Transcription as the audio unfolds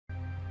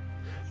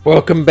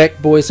Welcome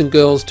back, boys and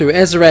girls, to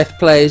Azorath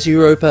Plays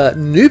Europa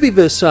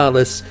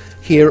NEWBiversalis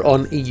here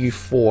on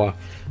EU4.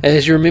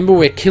 As you remember,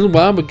 we're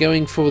Kilwa, we're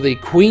going for the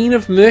Queen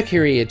of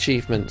Mercury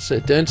achievement,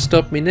 so don't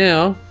stop me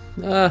now.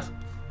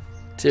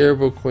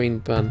 Terrible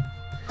queen pun.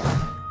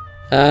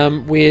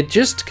 We're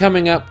just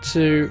coming up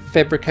to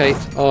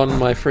fabricate on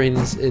my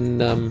friends in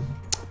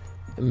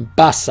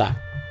Mbasa.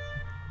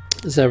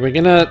 So we're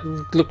gonna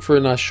look for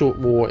a nice short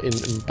war in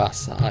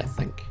Mbasa, I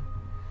think.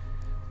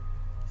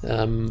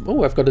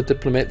 Oh, I've got a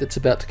diplomat that's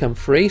about to come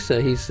free,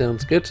 so he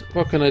sounds good.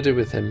 What can I do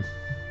with him?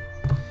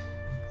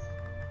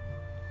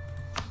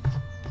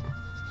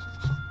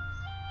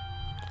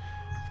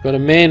 I've got a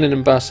man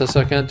in Mbasa, so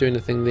I can't do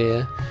anything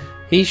there.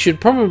 He should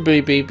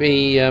probably be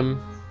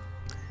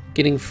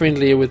getting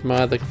friendlier with my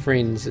other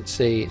friends. Let's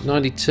see,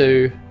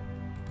 92,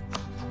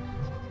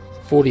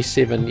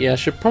 47. Yeah, I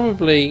should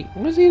probably...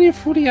 Why is he only at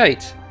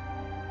 48?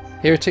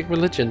 Heretic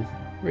religion.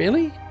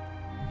 Really?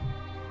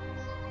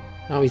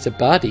 Oh, he's a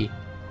Badi.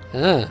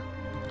 Ah.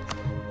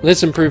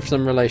 Let's improve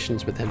some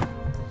relations with him.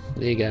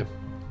 There you go.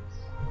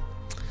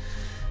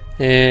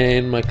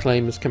 And my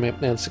claim is coming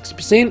up now to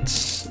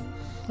 60%.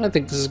 I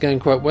think this is going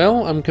quite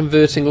well. I'm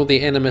converting all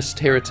the animist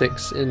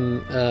heretics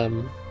in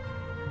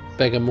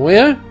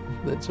Bagamoyo.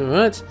 That's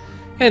alright.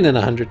 And in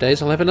 100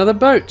 days I'll have another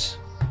boat.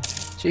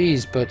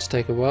 Jeez, boats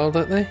take a while,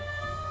 don't they?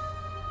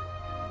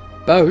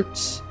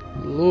 Boats?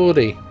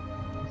 Lordy.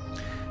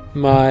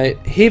 My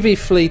heavy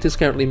fleet is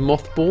currently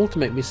mothballed to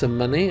make me some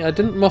money. I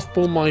didn't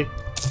mothball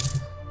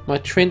my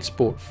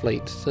transport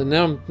fleet, so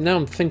now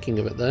I'm thinking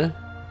of it though.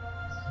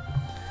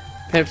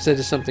 Perhaps that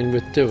is something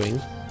worth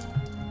doing.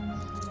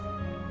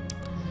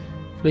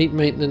 Fleet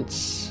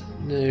maintenance,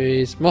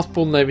 navies,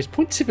 mothball navies,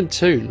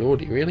 0.72.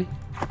 Lordy, really?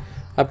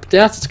 I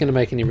doubt it's going to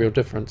make any real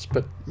difference,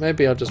 but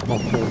maybe I'll just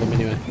mothball them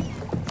anyway.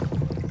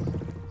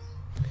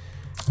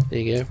 There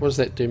you go. What does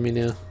that do me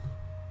now?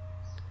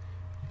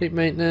 Fleet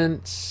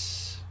maintenance.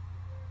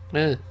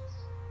 Still,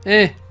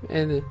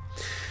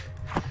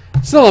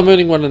 I'm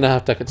earning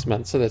 1.5 ducats a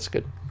month, so that's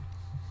good.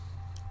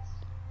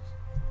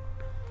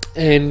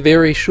 And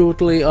very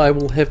shortly I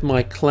will have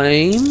my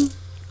claim,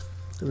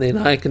 and then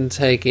I can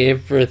take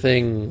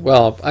everything.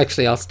 Well,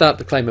 actually I'll start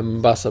the claim in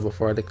Mombasa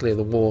before I declare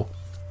the war.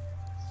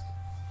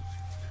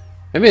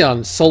 Maybe I'll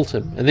insult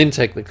him and then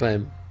take the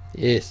claim.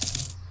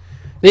 Yes.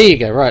 There you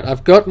go. Right,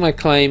 I've got my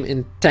claim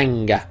in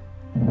Tanga.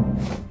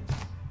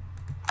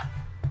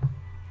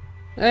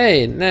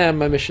 Hey, now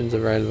my mission's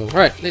available.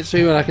 Right, let's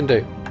see what I can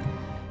do.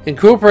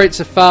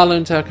 Incorporates a Farlo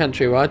into our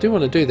country. Well, I do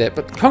want to do that,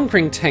 but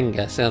conquering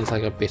Tanga sounds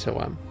like a better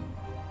one.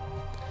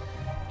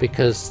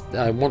 Because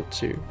I want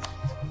to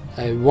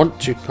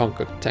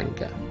conquer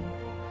Tanga.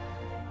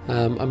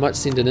 I might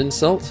send an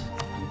insult.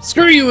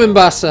 Screw you,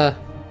 Mbasa!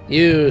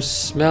 You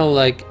smell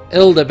like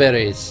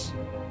elderberries.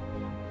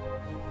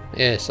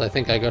 Yes, I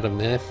think I got him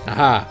there.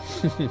 Aha!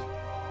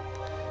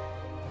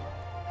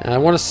 I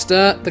want to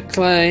start the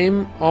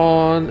claim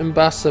on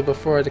Mbasa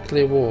before I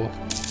declare war.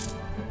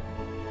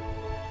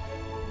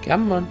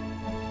 Come on.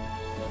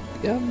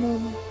 Come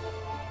on.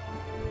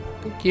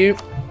 Thank you.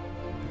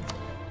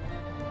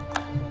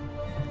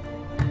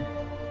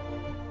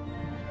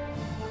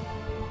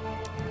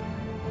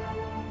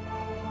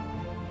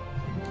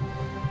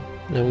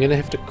 Now I'm going to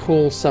have to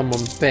call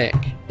someone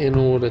back in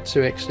order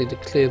to actually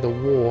declare the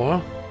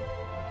war.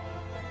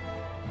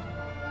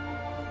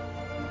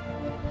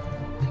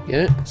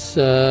 Yeah,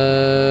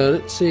 so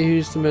let's see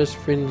who's the most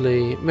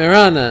friendly.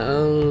 Marana.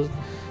 Oh,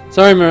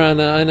 sorry,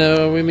 Marana. I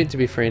know we're meant to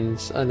be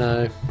friends. I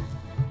know.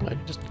 I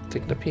can just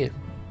click it up here.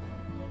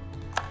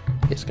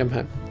 Yes, come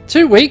home.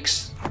 2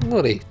 weeks?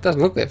 Lordy,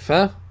 doesn't look that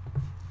far.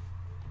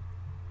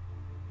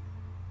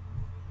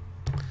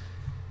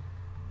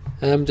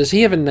 Does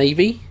he have a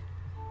navy?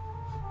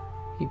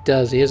 He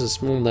does. He has a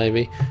small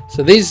navy.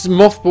 So these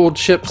mothballed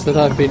ships that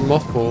I've been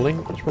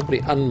mothballing, I should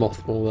probably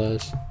unmothball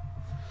those.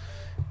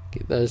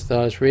 Get those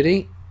guys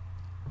ready.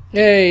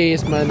 Yay,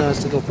 it's my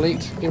nice little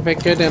fleet. In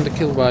fact, go down to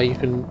Kilwa, you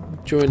can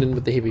join in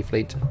with the heavy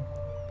fleet.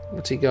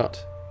 What's he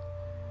got?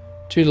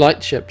 2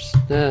 light ships.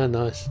 Ah,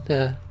 nice.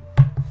 Ah.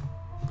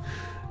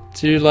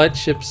 2 light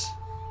ships.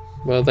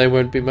 Well, they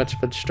won't be much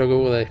of a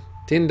struggle, will they?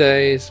 10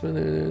 days.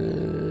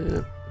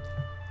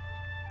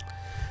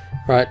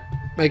 Right,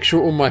 make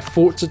sure all my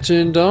forts are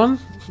turned on.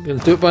 I'm going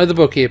to do it by the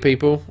book here,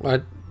 people.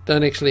 I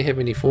don't actually have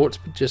any forts,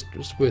 but just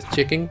it's worth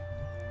checking.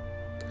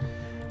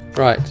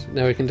 Right,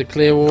 now we can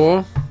declare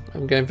war.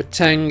 I'm going for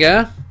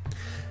Tanga.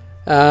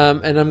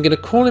 And I'm going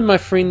to call in my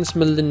friends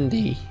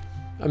Malindi.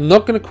 I'm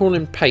not going to call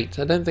in Pate.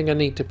 I don't think I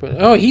need to put...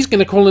 Oh, he's going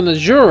to call in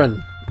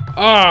Azorath.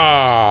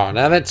 Oh,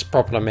 now that's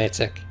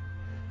problematic.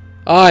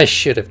 I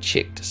should have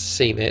checked to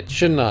see that,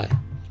 shouldn't I?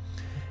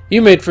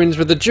 You made friends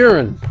with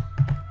Azorath.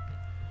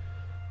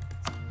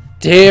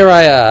 Dare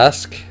I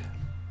ask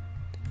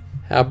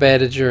how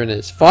bad Azorath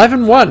is?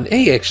 5-1.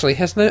 He actually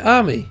has no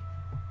army.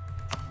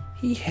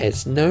 He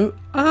has no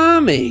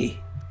army.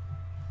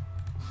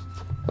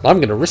 Well, I'm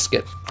going to risk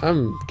it.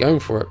 I'm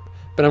going for it.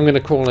 But I'm going to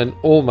call in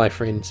all my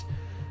friends.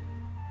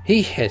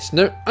 He has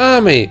no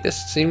army.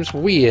 This seems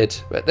weird,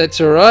 but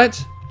that's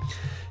alright.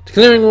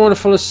 Clearing water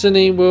full of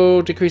Cine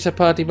will decrease our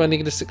party by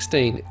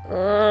 -16.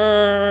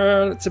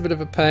 That's a bit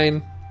of a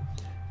pain.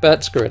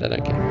 But screw it, I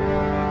don't care.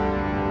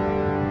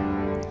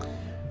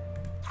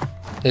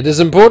 It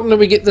is important that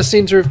we get the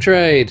centre of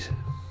trade.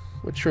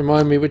 Which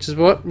remind me, which is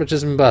what? Which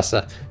is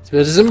Mombasa. So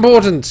it is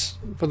important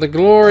for the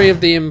glory of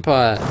the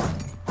Empire.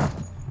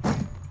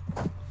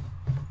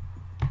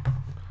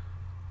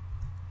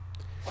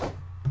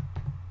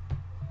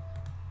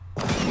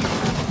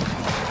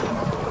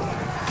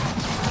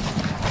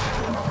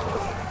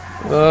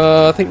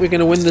 I think we're going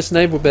to win this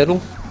naval battle.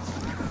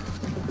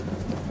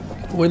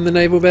 Win the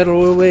naval battle,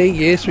 will we?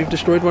 Yes, we've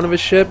destroyed one of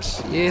his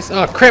ships. Yes.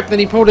 Oh crap, then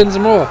he pulled in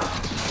some more.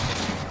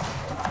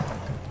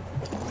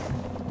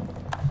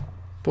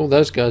 Pull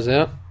those guys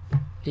out.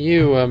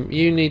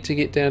 You need to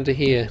get down to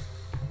here.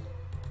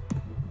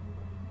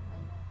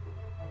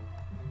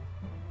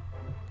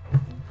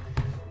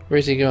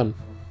 Where's he gone?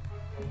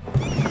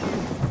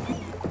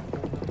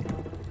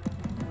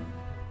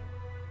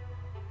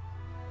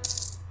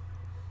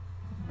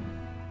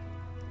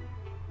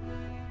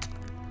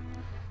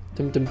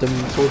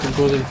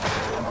 Pause him.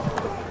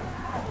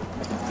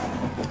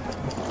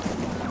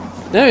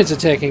 Now he's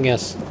attacking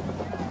us.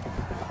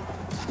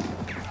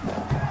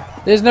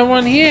 There's no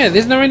one here.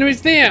 There's no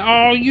enemies there.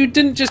 Oh, you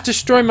didn't just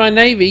destroy my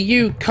navy,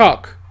 you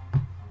cock.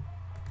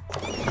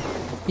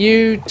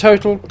 You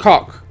total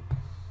cock.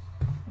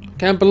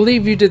 Can't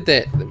believe you did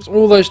that. It was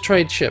all those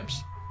trade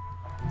ships.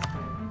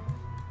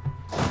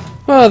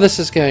 Well, this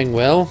is going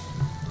well.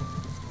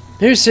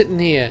 Who's sitting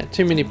here?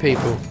 Too many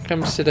people.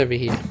 Come sit over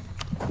here.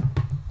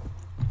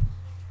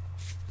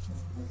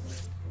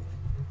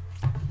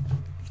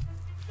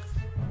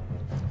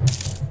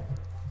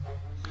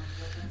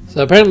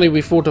 So apparently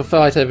we fought a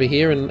fight over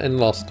here and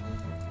lost.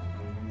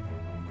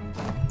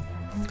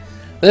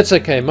 That's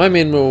okay. My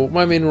men will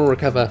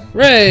recover.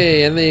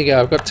 Hooray! And there you go.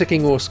 I've got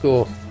ticking war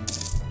score.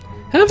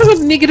 How have I got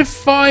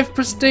 -5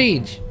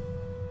 prestige?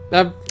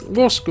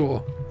 War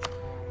score.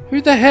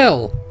 Who the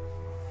hell?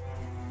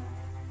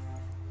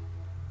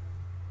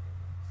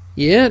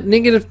 Yeah,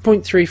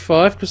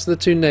 -0.35 because of the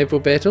 2 naval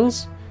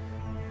battles.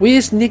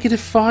 Where's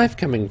 -5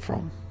 coming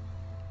from?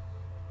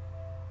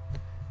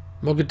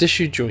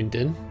 Mogadishu joined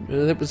in.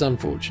 That was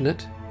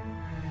unfortunate.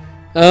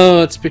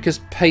 Oh, it's because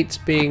Pate's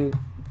being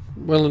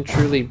well and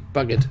truly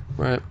buggered.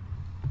 Right.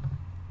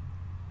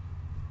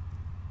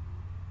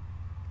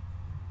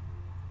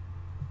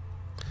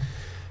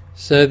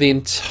 So the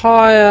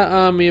entire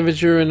army of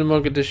Azura and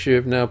Mogadishu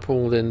have now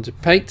pulled into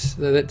Pate.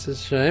 So that's a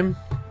shame.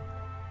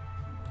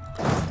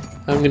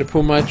 I'm going to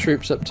pull my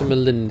troops up to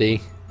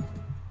Malindi.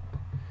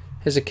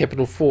 Here's a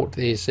capital fort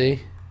there, you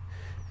see.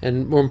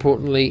 And more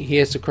importantly, he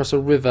has to cross a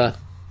river.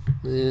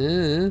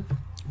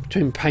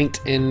 Between Paint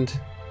and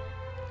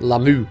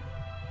Lamu.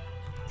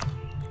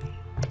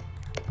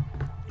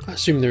 I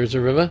assume there is a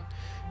river.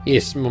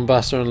 Yes,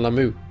 Mombasa and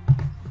Lamu.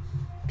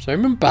 Sorry,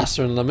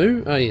 Mombasa and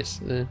Lamu. Oh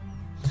yes.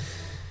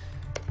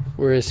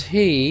 Whereas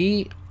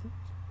he...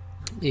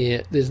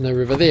 Yeah, there's no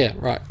river there.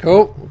 Right,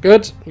 cool.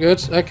 Good.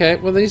 Okay,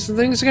 well these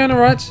things are going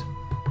alright.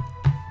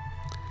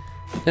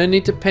 No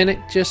need to panic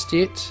just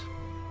yet.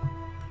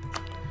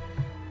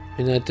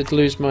 I mean, I did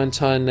lose my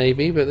entire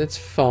navy, but that's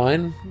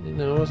fine. You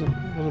know, I wasn't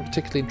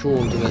particularly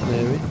drawn to that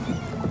navy.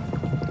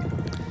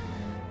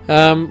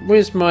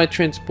 Where's my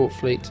transport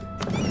fleet?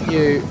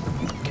 You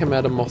come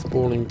out of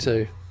mothballing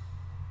too.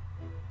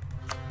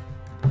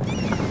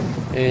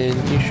 And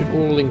you should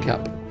all link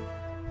up.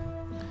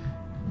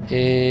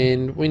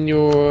 And when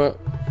you're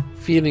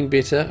feeling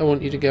better, I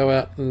want you to go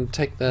out and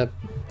take the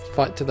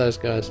fight to those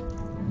guys.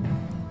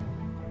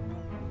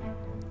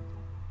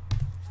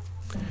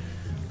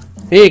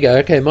 Here you go.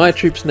 Okay, my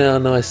troops now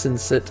nice and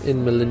sit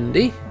in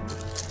Malindi.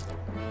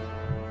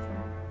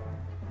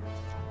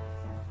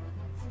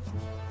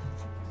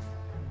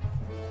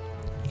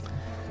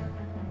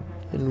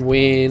 And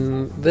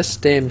when this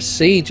damn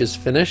siege is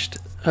finished,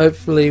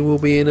 hopefully we'll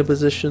be in a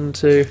position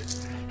to...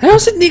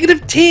 How's it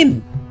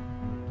 -10?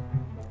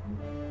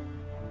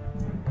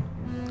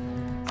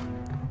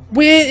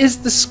 Where is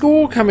the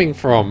score coming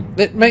from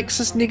that makes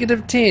us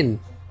 -10?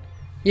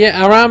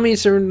 Yeah, our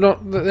armies are not...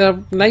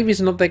 Our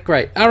navies are not that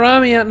great. Our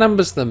army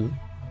outnumbers them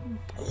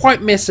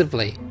quite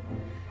massively.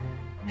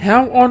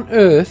 How on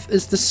earth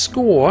is the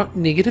score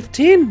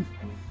 -10?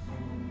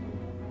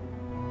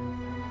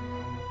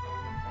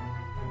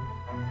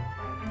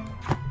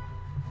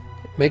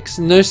 It makes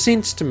no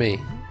sense to me.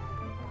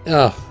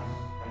 Oh.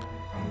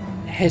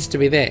 It has to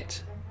be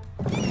that.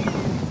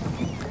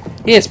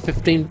 Yes,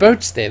 15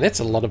 boats there. That's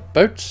a lot of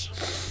boats.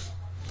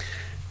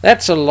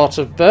 That's a lot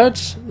of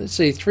boats. Let's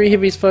see, 3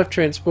 heavies, 5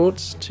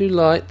 transports, 2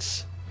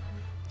 lights,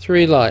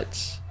 3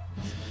 lights.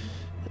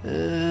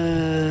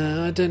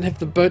 I don't have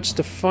the boats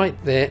to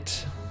fight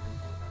that.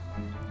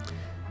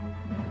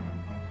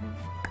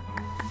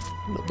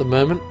 Not at the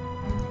moment.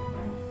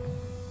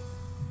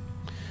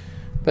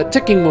 But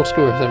ticking more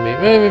scores on me.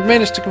 Well, we've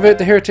managed to convert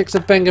the heretics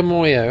of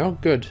Bagamoyo. Oh,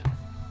 good.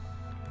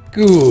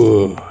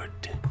 Good.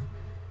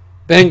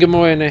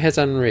 Bagamoyo now has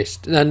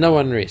unrest. No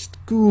unrest.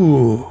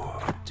 Good.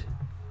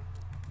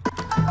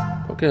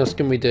 What What else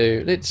can we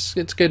do? Let's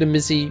go to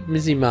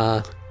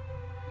Mizimar.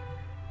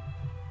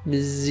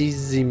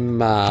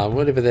 Mizimar,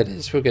 whatever that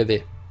is. We'll go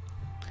there.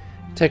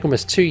 Take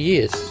almost 2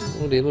 years.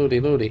 Lordy,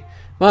 lordy, lordy.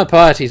 My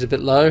piety's a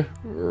bit low.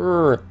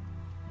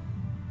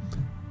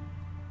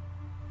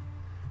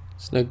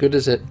 It's no good,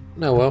 is it?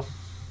 Oh well.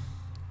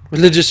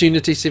 Religious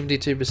unity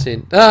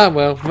 72%. Ah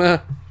well.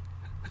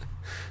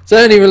 It's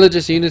only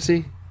religious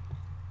unity.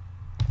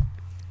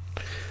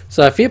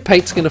 So I fear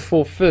Pate's going to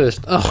fall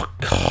first. Oh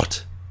God.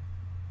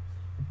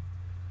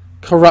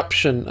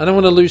 Corruption. I don't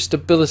want to lose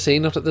stability,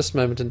 not at this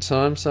moment in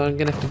time, so I'm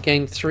going to have to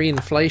gain 3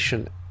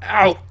 inflation.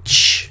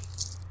 Ouch!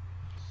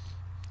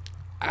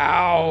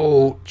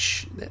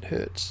 Ouch! That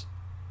hurts.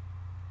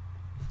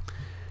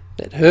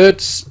 That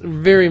hurts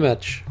very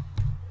much.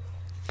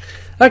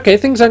 Okay,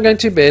 things aren't going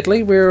too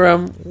badly. We're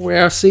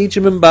our siege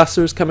of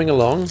Mombasa is coming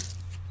along.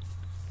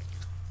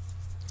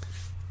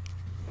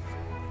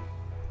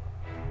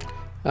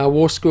 Our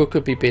war score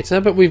could be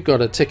better, but we've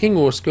got a ticking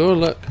war score.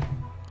 Look,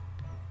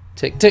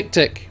 tick, tick,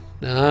 tick.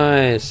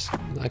 Nice,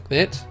 like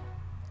that.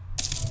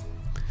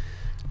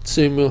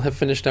 Soon we'll have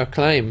finished our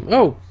claim.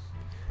 Oh,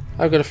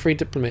 I've got a free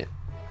diplomat.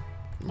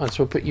 Might as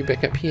well put you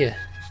back up here.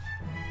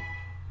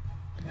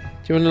 Do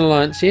you want an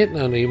alliance yet?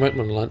 No, you won't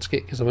want an alliance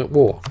yet because I'm at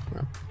war.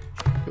 Right.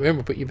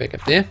 We'll put you back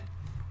up there.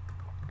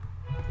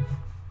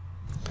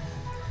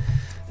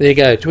 There you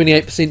go.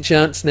 28%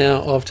 chance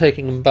now of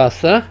taking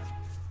Mombasa.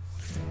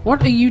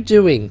 What are you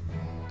doing,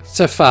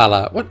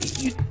 Safala?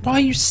 Why are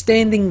you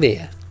standing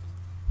there?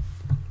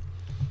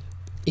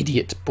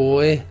 Idiot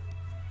boy.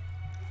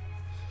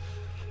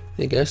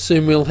 There you go.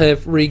 Soon we'll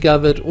have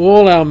regathered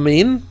all our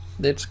men.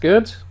 That's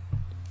good.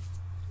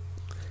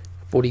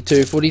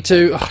 42,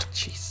 42. Oh,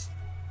 jeez.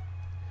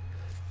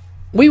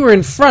 We were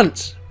in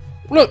front.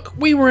 Look,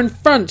 we were in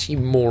front, you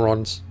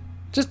morons.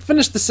 Just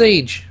finish the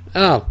siege.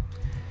 Oh.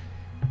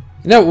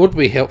 You know what would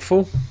be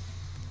helpful?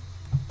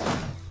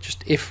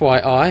 Just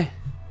FYI.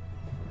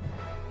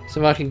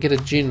 So I can get a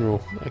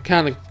general. I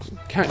can't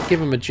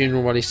give him a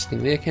general while he's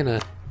sitting there, can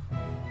I?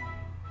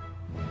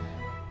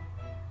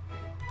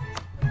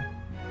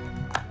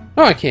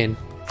 Oh, I can.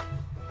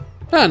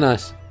 Oh,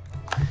 nice.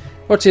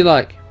 What's he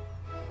like?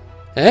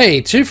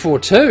 Hey,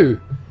 242.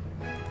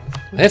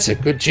 That's a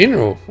good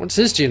general. What's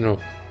his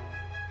general?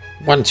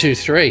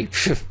 123.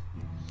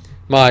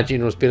 My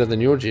general's better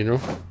than your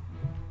general.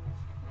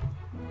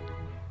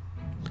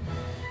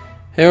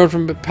 Herald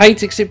from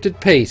Pate accepted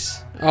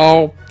peace.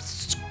 Oh,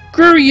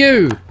 screw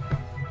you!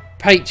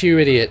 Pate, you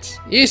idiots.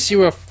 Yes,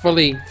 you are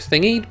fully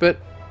thingied, but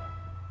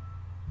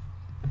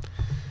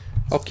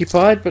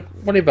occupied, but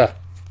whatever.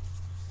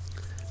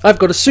 I've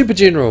got a super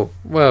general.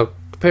 Well,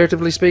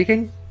 comparatively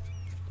speaking.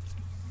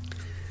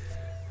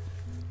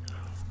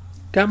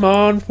 Come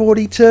on,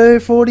 42,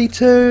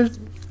 42.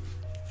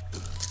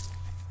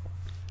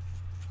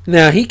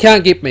 Now, he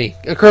can't get me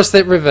across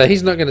that river.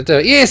 He's not going to do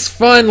it. Yes,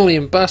 finally,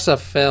 Mombasa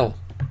fell.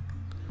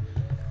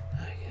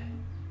 Okay.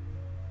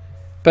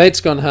 Bate's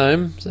gone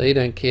home, so he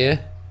don't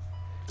care.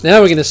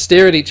 Now we're going to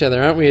stare at each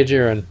other, aren't we,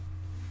 Ajuran?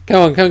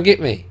 Come on, come get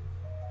me.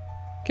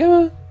 Come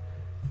on.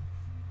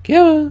 Come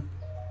on.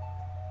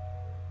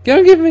 Go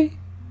and get me.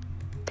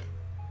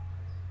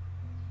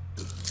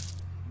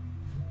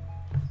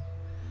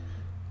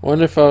 I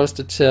wonder if I was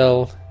to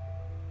tell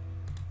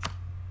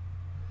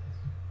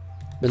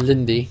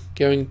Melindy,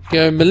 go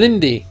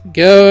Melindy,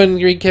 go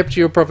and recapture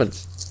your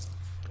province.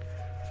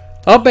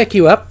 I'll back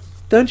you up.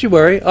 Don't you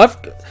worry.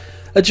 I've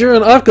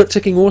got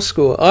ticking war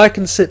score. I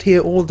can sit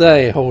here all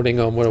day holding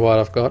on with what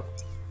I've got.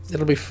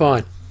 It'll be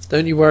fine.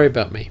 Don't you worry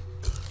about me.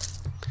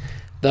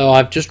 Though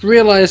I've just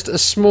realised a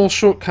small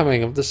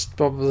shortcoming of this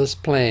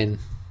plan.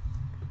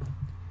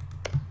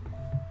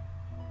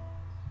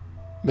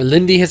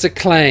 Melindy has a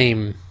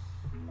claim.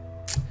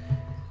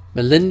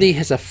 Melindy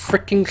has a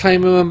frickin'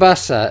 claim in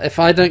Mombasa. If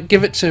I don't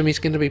give it to him, he's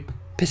going to be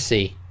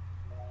pissy.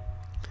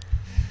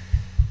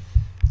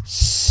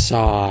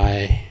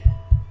 Sigh.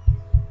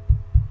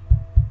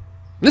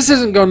 This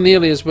hasn't gone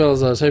nearly as well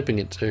as I was hoping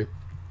it to.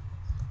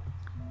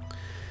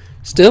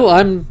 Still,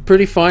 I'm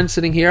pretty fine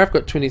sitting here. I've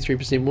got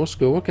 23% more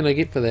score. What can I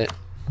get for that?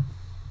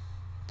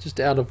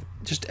 Just out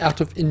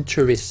of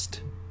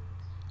interest.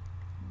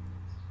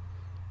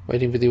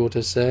 Waiting for the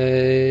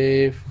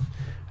autosave.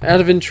 Out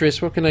of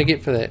interest, what can I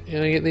get for that?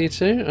 Can I get there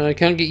too? I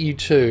can't get you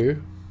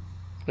two.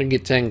 I can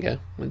get Tanga.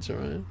 That's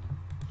alright.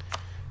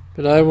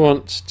 But I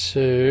want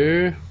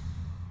to...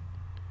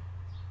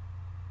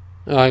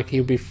 Oh,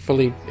 he'll be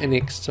fully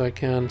annexed, so I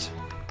can't.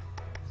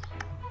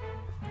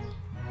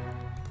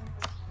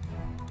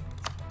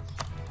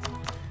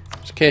 How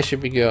much cash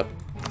have we got?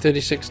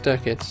 36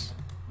 ducats.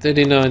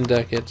 39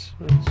 ducats.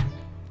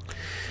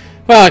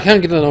 Well, I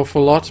can't get an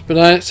awful lot,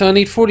 but so I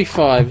need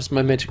 45 as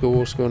my magical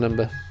war score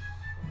number.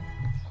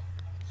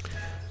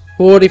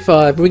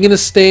 45. We're going to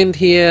stand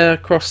here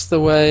across the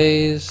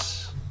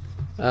ways.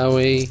 Are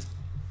we?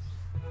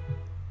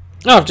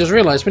 Oh, I've just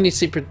realised when he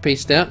separate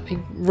pieced out, he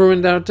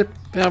ruined our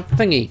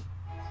thingy.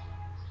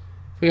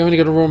 We only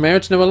got a royal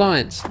marriage, no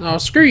alliance. Oh,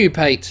 screw you,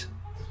 Pate.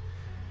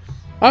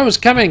 I was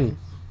coming.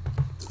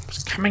 I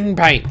was coming,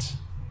 Pate.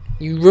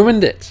 You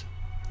ruined it.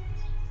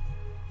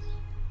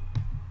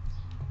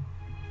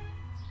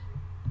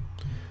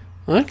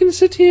 I can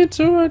sit here, it's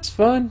alright, it's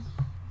fine.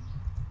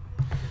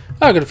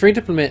 Oh, I got a free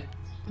diplomat.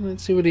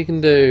 Let's see what he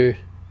can do.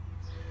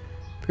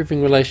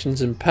 Improving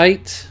relations in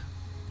Pate.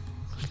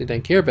 Actually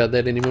don't care about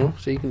that anymore,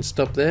 so you can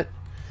stop that.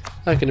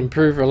 I can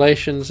improve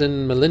relations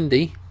in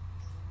Malindi.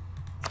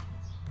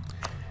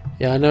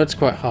 Yeah, I know it's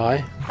quite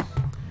high.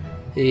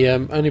 The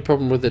only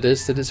problem with it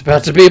is that it's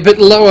about to be a bit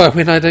lower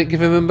when I don't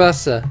give him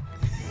Mombasa.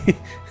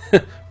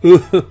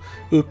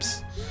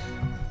 Oops.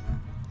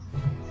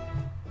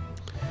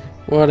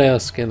 What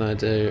else can I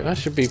do? I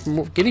should be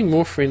getting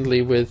more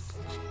friendly with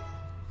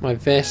my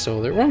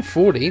vassal. They're on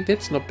 40.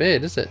 That's not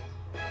bad, is it?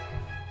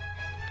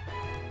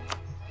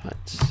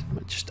 Right.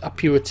 Might just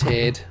up you a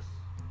tad.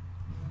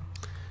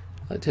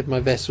 I like to have my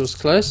vassals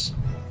close.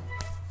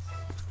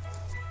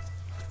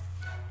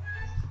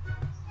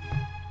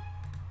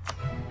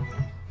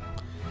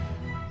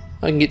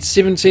 I can get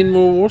 17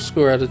 more war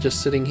score out of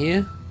just sitting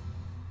here.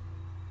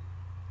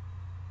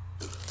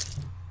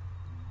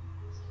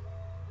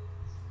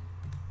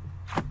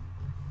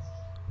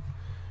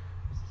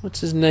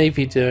 What's his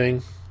navy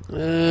doing?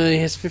 He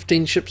has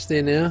 15 ships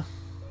there now.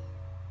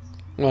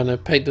 Oh no,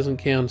 Pate doesn't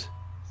count.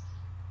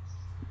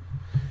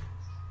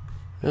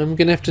 I'm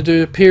going to have to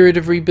do a period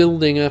of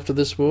rebuilding after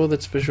this war,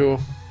 that's for sure.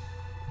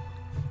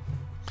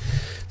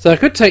 So I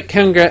could take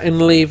Kanga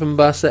and leave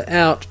Mombasa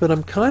out, but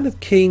I'm kind of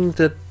keen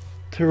to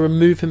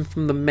remove him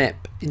from the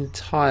map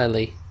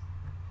entirely.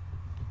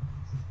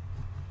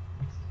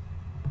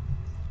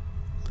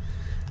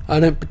 I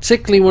don't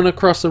particularly want to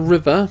cross a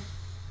river.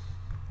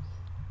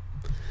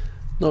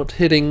 Not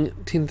hitting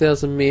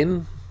 10,000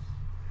 men.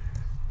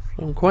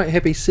 I'm quite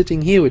happy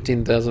sitting here with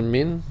 10,000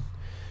 men.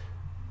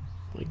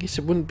 I guess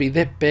it wouldn't be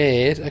that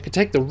bad. I could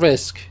take the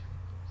risk.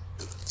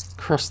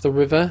 Cross the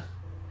river.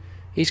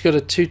 He's got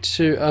a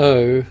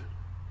 220.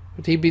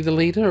 Would he be the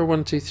leader or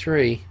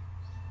 123?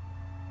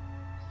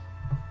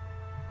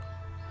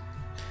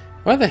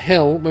 Why the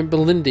hell won't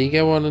Malindi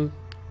go on and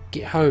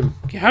get home?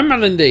 Get home,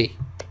 Malindi!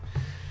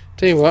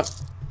 Tell you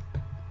what.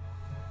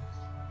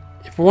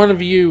 If one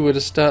of you were to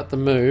start the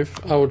move,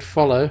 I would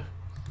follow.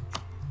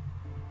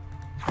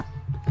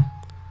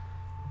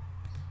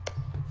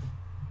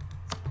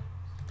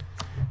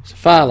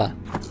 Safala.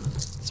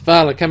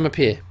 Safala, come up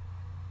here.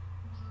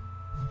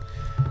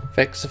 In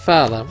fact,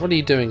 Safala, what are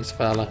you doing,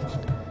 Safala?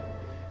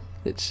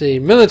 Let's see.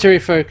 Military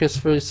focus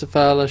for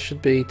Safala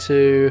should be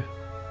to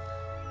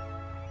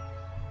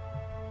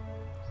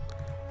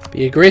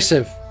be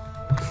aggressive.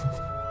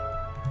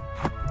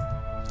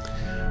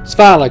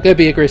 Safala, go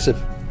be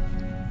aggressive.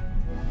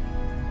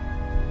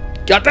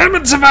 God damn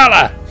it,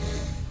 Safala!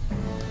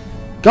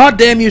 God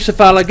damn you,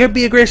 Safala, go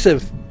be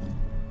aggressive.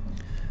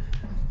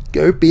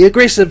 Go be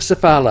aggressive,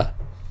 Safala.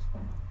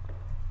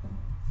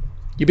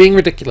 You're being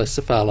ridiculous,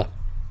 Safala.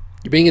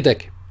 You're being a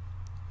dick.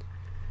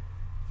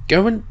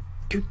 Go and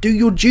do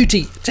your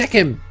duty. Attack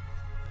him.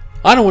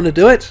 I don't want to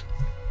do it.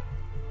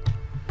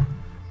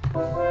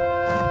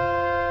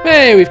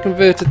 Hey, we've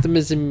converted the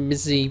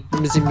Mizzy.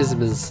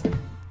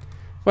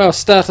 Well,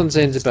 start on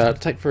Zanzibar. It'll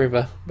take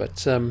forever,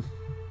 but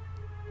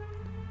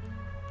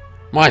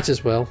might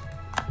as well.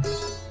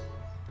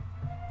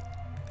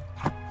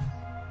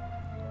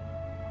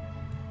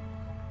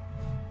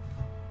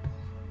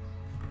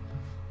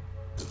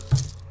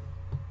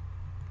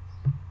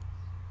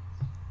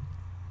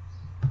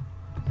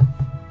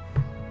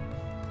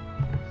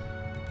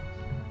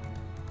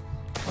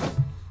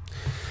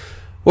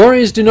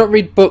 Warriors do not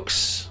read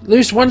books.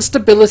 Lose 1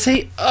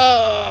 stability.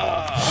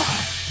 Oh.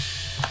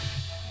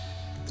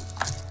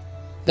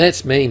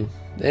 That's mean.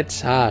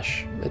 That's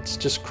harsh. That's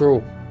just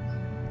cruel.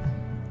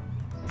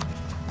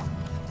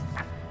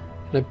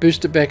 Can I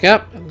boost it back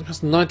up? It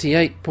costs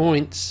 98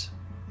 points.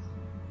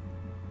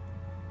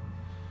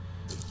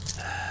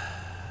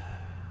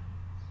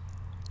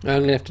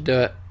 I'm going to have to do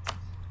it.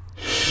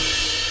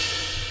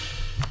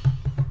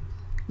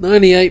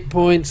 98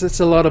 points. That's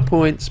a lot of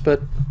points,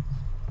 but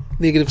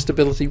negative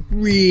stability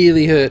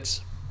really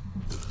hurts.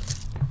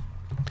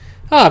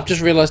 Ah, I've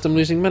just realised I'm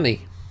losing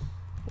money.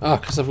 Oh,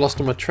 because I've lost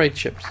all my trade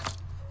ships.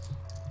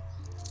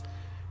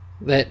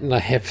 That, and I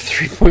have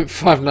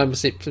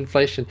 3.59%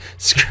 inflation.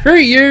 Screw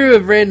you, a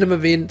random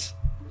event.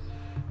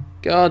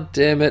 God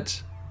damn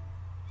it.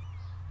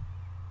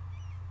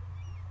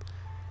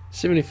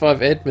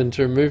 75 admin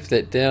to remove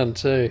that down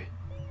too.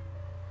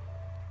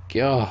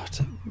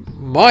 God,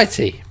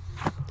 mighty.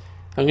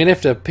 I'm going to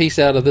have to peace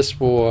out of this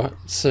war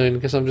soon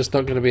because I'm just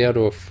not going to be able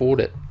to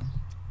afford it.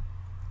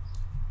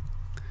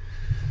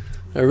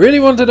 I really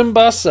wanted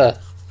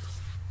Mombasa.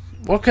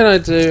 What can I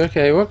do?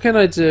 Okay, what can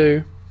I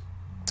do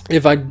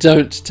if I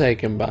don't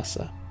take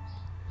Mombasa?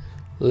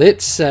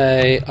 Let's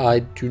say I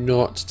do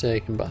not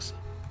take Mombasa.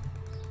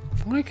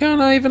 Why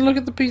can't I even look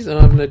at the piece? Oh,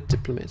 I have no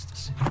diplomats to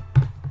see.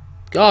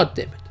 God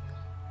damn it.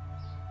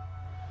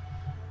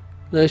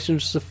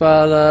 Relations with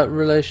Safala,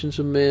 relations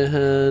with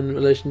Mehan,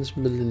 relations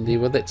with Malindi.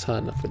 Well, that's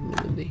hard enough with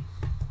Malindi.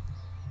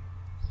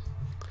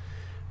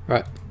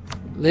 Right.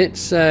 let's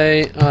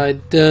say I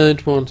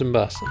don't want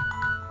Mombasa.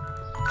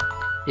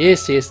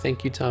 Yes, yes,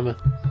 thank you, timer.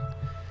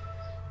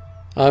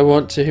 I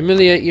want to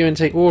humiliate you and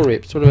take war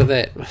reps. What about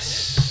that?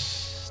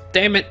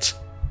 Damn it!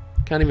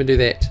 Can't even do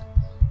that.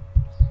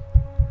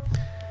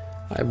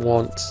 I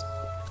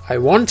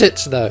want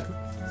it though.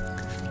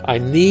 I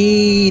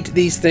need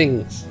these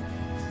things.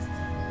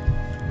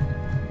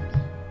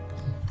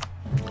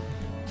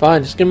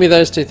 Fine, just give me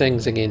those two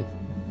things again.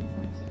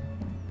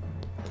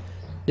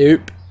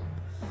 Nope.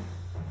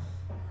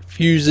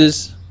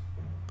 Fuses.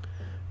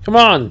 Come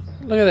on,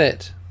 look at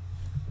that.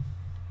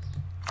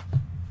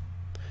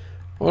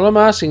 All I'm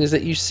asking is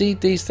that you seed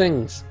these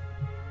things.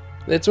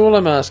 That's all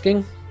I'm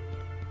asking.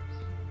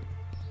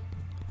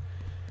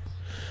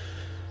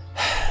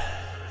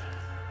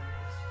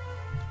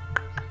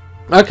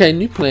 Okay,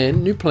 new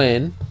plan, new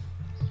plan.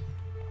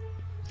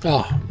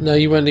 Oh, no,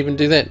 you won't even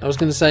do that. I was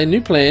going to say,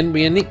 new plan,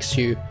 we annex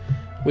you.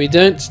 We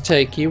don't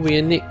take you, we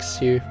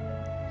annex you.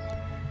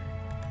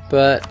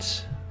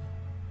 But...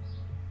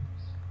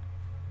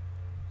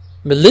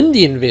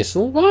 Melindian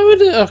vessel? Why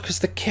would it... Oh, because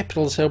the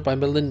capital is held by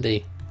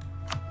Melindi.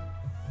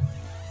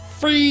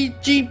 Free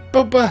G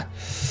Bubba!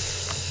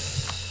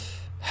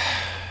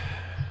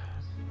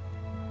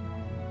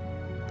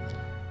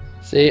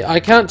 See, I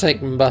can't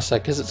take Mombasa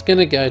because it's going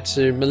to go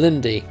to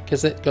Melindi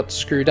because it got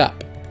screwed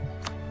up.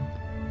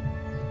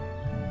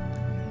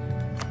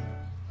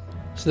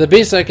 So the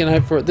best I can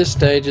hope for at this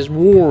stage is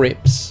war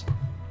reps.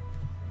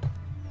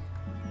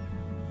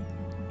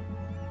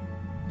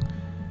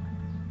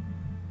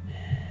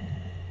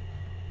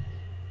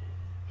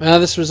 Well,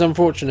 this was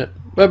unfortunate,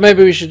 but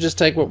maybe we should just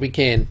take what we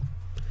can.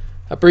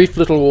 A brief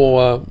little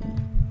war.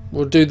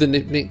 We'll do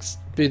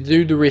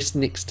the rest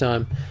next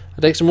time.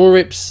 I'll take some more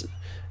reps.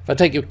 If I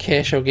take your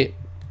cash, I'll get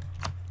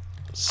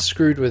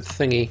screwed with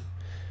thingy.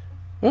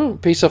 Oh,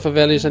 peace offer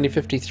value is only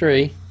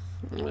 53.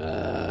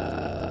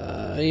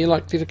 Are you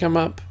likely to come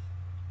up?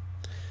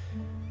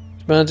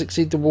 Demands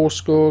exceed the war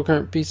score.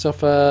 Current peace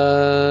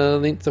offer.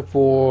 Length of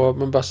war.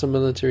 Mombasa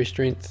military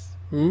strength.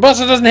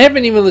 Mombasa doesn't have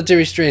any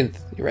military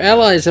strength. Your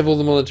allies have all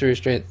the military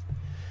strength.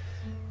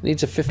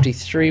 Needs a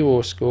 53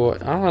 war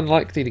score. I'm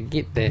unlikely to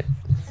get that.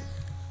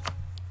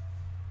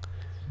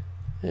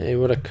 Hey,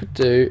 what I could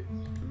do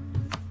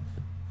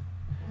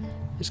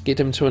is get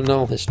him to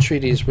annul his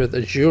treaties with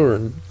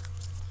Azorath.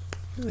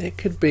 That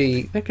could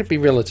be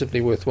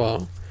relatively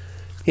worthwhile.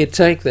 He'd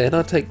take that.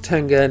 I'll take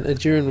Tonga and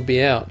Azorath would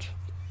be out.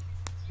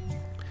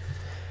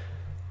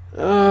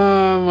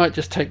 I might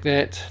just take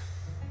that.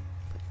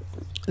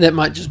 That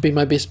might just be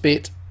my best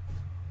bet.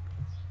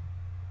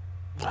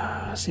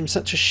 Seems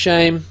such a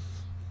shame.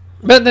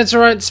 But that's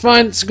alright, it's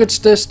fine. It's a good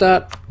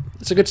start.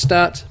 It's a good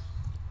start.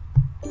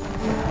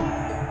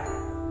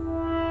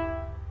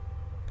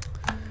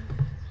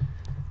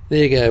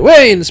 There you go.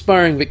 Way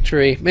inspiring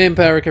victory.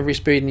 Manpower, recovery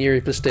speed, and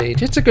EUIV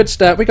prestige. It's a good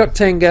start. We got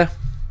Tonga.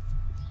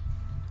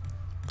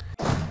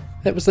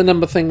 That was the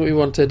number thing we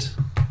wanted.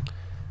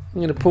 I'm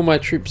going to pull my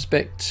troops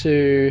back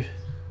to...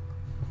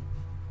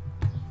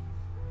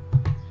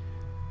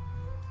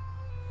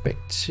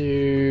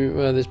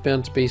 well, there's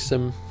bound to be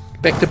some...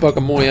 Back to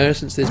Bagamoyo,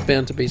 since there's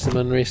bound to be some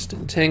unrest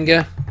in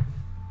Tonga.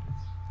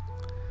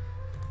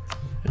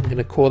 I'm going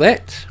to call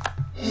that.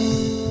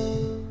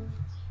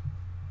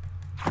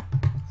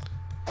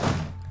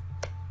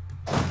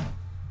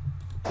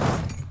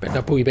 But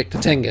I'll pull you back to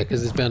Tonga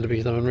because there's bound to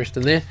be some unrest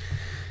in there.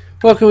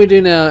 What can we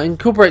do now?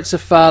 Incorporate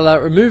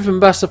Sofala, remove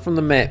Mombasa from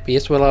the map.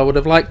 Yes, well, I would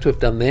have liked to have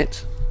done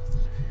that.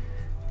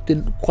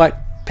 Didn't quite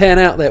pan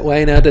out that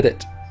way, now did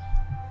it?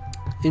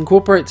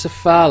 Incorporate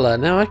Sofala.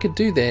 Now I could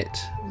do that.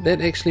 That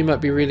actually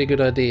might be a really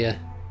good idea.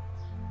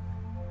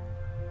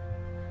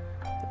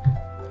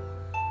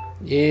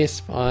 Yes,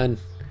 fine.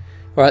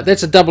 Alright,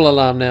 that's a double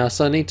alarm now,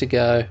 so I need to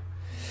go.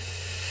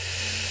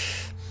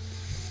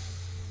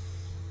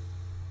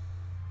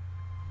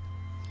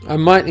 I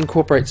might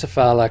incorporate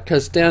Sofala,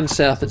 because down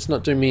south it's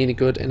not doing me any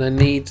good, and I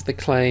need the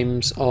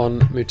claims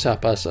on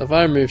Mutapa. So if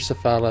I remove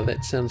Sofala,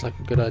 that sounds like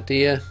a good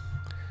idea.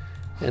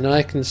 And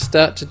I can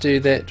start to do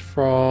that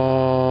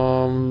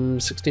from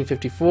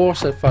 1654,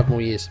 so 5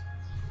 more years.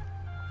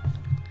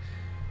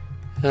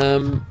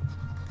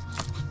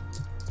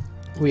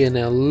 We are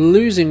now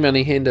losing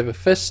money hand over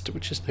fist,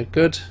 which is no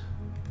good.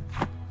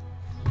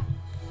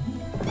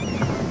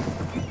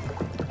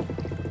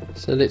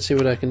 So let's see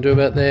what I can do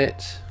about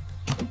that.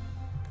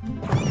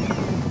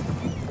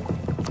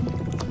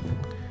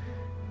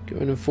 Go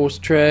and enforce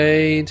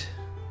trade.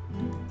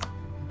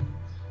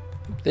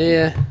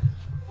 There.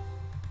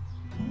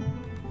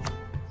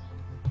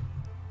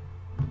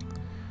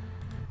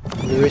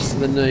 And the rest of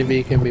the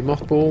navy can be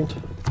mothballed.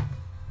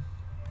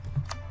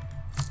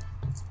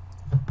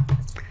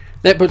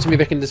 That puts me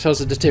back into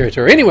Telsa's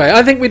territory. Anyway,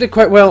 I think we did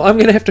quite well. I'm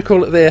going to have to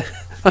call it there.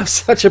 I'm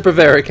such a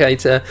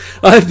prevaricator.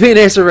 I've been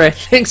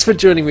Azorath. Thanks for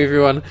joining me,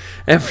 everyone,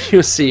 and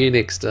we'll see you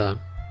next time.